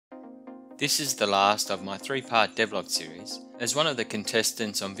This is the last of my 3-part devlog series as one of the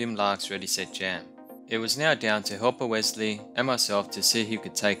contestants on Vimlark's Ready Set Jam. It was now down to Helper Wesley and myself to see who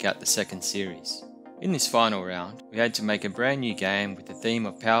could take out the second series. In this final round, we had to make a brand new game with the theme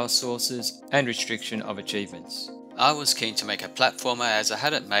of power sources and restriction of achievements. I was keen to make a platformer as I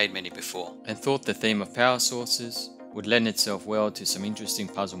hadn't made many before, and thought the theme of power sources would lend itself well to some interesting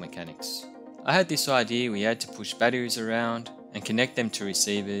puzzle mechanics. I had this idea we had to push batteries around and connect them to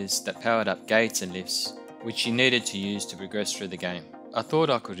receivers that powered up gates and lifts, which you needed to use to progress through the game. I thought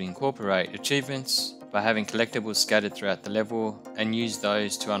I could incorporate achievements by having collectibles scattered throughout the level and use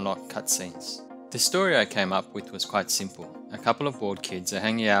those to unlock cutscenes. The story I came up with was quite simple. A couple of bored kids are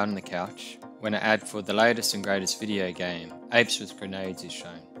hanging out on the couch when an ad for the latest and greatest video game, Apes with Grenades, is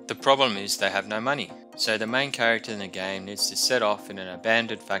shown. The problem is they have no money, so the main character in the game needs to set off in an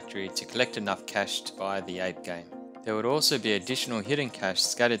abandoned factory to collect enough cash to buy the ape game. There would also be additional hidden cash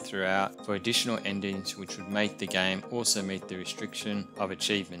scattered throughout for additional endings, which would make the game also meet the restriction of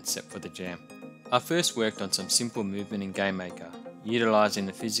achievements set for the jam. I first worked on some simple movement in GameMaker, utilising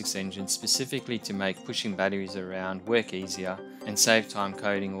the physics engine specifically to make pushing batteries around work easier and save time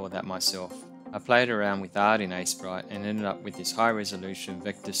coding all that myself. I played around with art in Sprite and ended up with this high resolution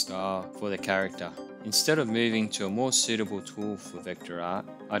vector style for the character. Instead of moving to a more suitable tool for vector art,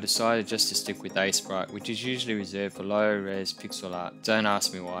 I decided just to stick with Sprite, which is usually reserved for low res pixel art. Don't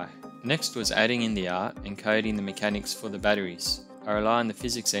ask me why. Next was adding in the art and coding the mechanics for the batteries. I rely on the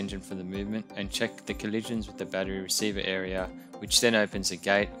physics engine for the movement and check the collisions with the battery receiver area, which then opens a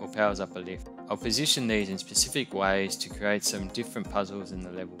gate or powers up a lift. I'll position these in specific ways to create some different puzzles in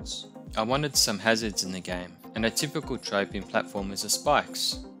the levels. I wanted some hazards in the game, and a typical trope in platformers are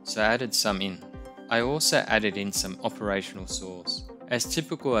spikes, so I added some in. I also added in some operational saws, as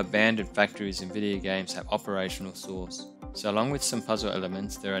typical abandoned factories in video games have operational saws. So along with some puzzle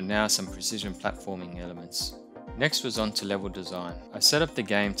elements, there are now some precision platforming elements. Next was on to level design. I set up the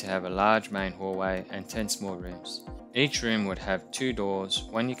game to have a large main hallway and 10 small rooms. Each room would have 2 doors,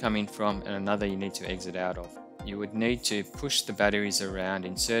 one you come in from and another you need to exit out of. You would need to push the batteries around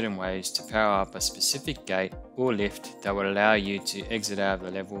in certain ways to power up a specific gate or lift that would allow you to exit out of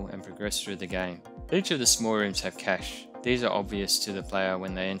the level and progress through the game. Each of the small rooms have cache. These are obvious to the player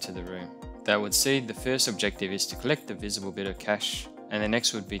when they enter the room. They would see the first objective is to collect the visible bit of cache, and the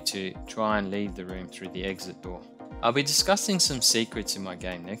next would be to try and leave the room through the exit door. I'll be discussing some secrets in my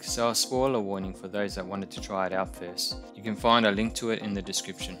game next, so a spoiler warning for those that wanted to try it out first. You can find a link to it in the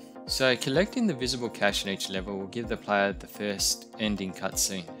description. So collecting the visible cache in each level will give the player the first ending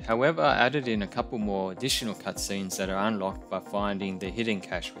cutscene. However, I added in a couple more additional cutscenes that are unlocked by finding the hidden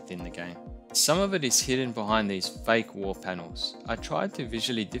cache within the game. Some of it is hidden behind these fake wall panels. I tried to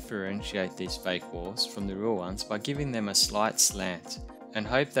visually differentiate these fake walls from the real ones by giving them a slight slant, and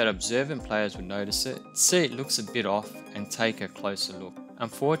hope that observant players would notice it, see it looks a bit off, and take a closer look.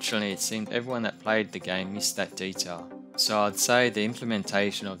 Unfortunately, it seemed everyone that played the game missed that detail. So I'd say the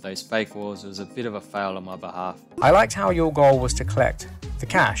implementation of those fake walls was a bit of a fail on my behalf. I liked how your goal was to collect the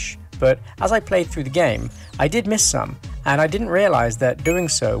cache, but as I played through the game, I did miss some, and I didn't realise that doing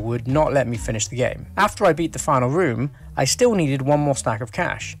so would not let me finish the game. After I beat the final room, I still needed one more stack of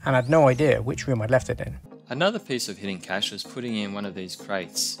cache, and had no idea which room I'd left it in. Another piece of hidden cache was putting in one of these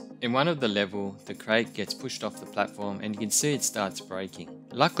crates. In one of the level, the crate gets pushed off the platform and you can see it starts breaking.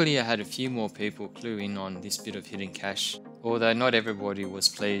 Luckily I had a few more people clue in on this bit of hidden cache, although not everybody was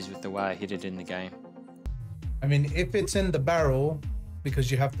pleased with the way I hid it in the game. I mean, if it's in the barrel,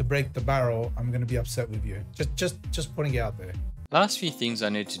 because you have to break the barrel, I'm going to be upset with you. Just putting it out there. Last few things I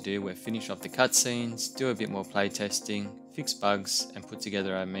need to do were finish off the cutscenes, do a bit more playtesting, fix bugs and put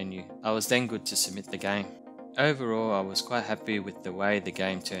together a menu. I was then good to submit the game. Overall, I was quite happy with the way the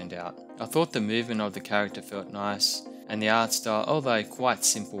game turned out. I thought the movement of the character felt nice, and the art style, although quite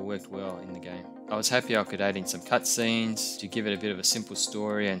simple, worked well in the game. I was happy I could add in some cutscenes to give it a bit of a simple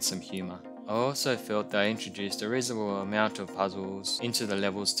story and some humour. I also felt they introduced a reasonable amount of puzzles into the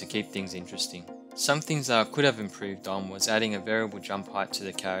levels to keep things interesting. Some things that I could have improved on was adding a variable jump height to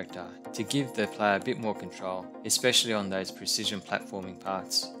the character to give the player a bit more control, especially on those precision platforming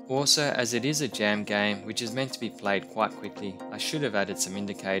parts. Also, as it is a jam game which is meant to be played quite quickly, I should have added some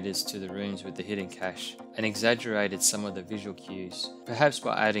indicators to the rooms with the hidden cache and exaggerated some of the visual cues, perhaps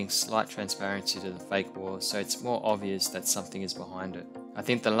by adding slight transparency to the fake walls so it's more obvious that something is behind it. I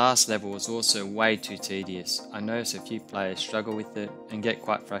think the last level was also way too tedious. I noticed a few players struggle with it and get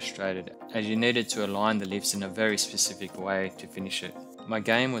quite frustrated, as you needed to align the lifts in a very specific way to finish it. My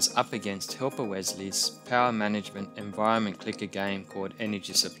game was up against Helper Wesley's power management environment clicker game called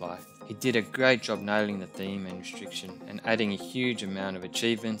Energy Supply. He did a great job nailing the theme and restriction and adding a huge amount of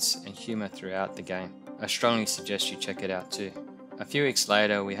achievements and humour throughout the game. I strongly suggest you check it out too. A few weeks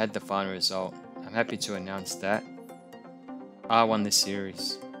later we had the final result. I'm happy to announce that I won this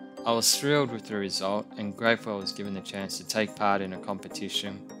series. I was thrilled with the result and grateful I was given the chance to take part in a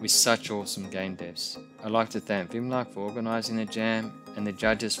competition with such awesome game devs. I'd like to thank Vimlark for organising the jam and the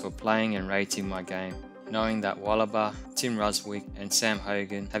judges for playing and rating my game. Knowing that Wallaber, Tim Ruswick and Sam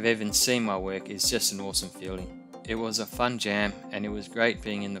Hogan have even seen my work is just an awesome feeling. It was a fun jam and it was great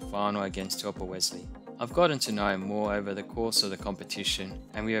being in the final against Helper Wesley. I've gotten to know him more over the course of the competition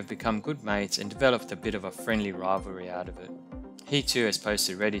and we have become good mates and developed a bit of a friendly rivalry out of it. He too has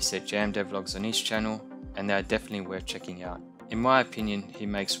posted ready set jam devlogs on his channel and they are definitely worth checking out. In my opinion, he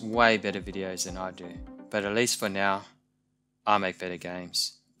makes way better videos than I do, but at least for now, I make better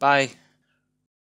games. Bye!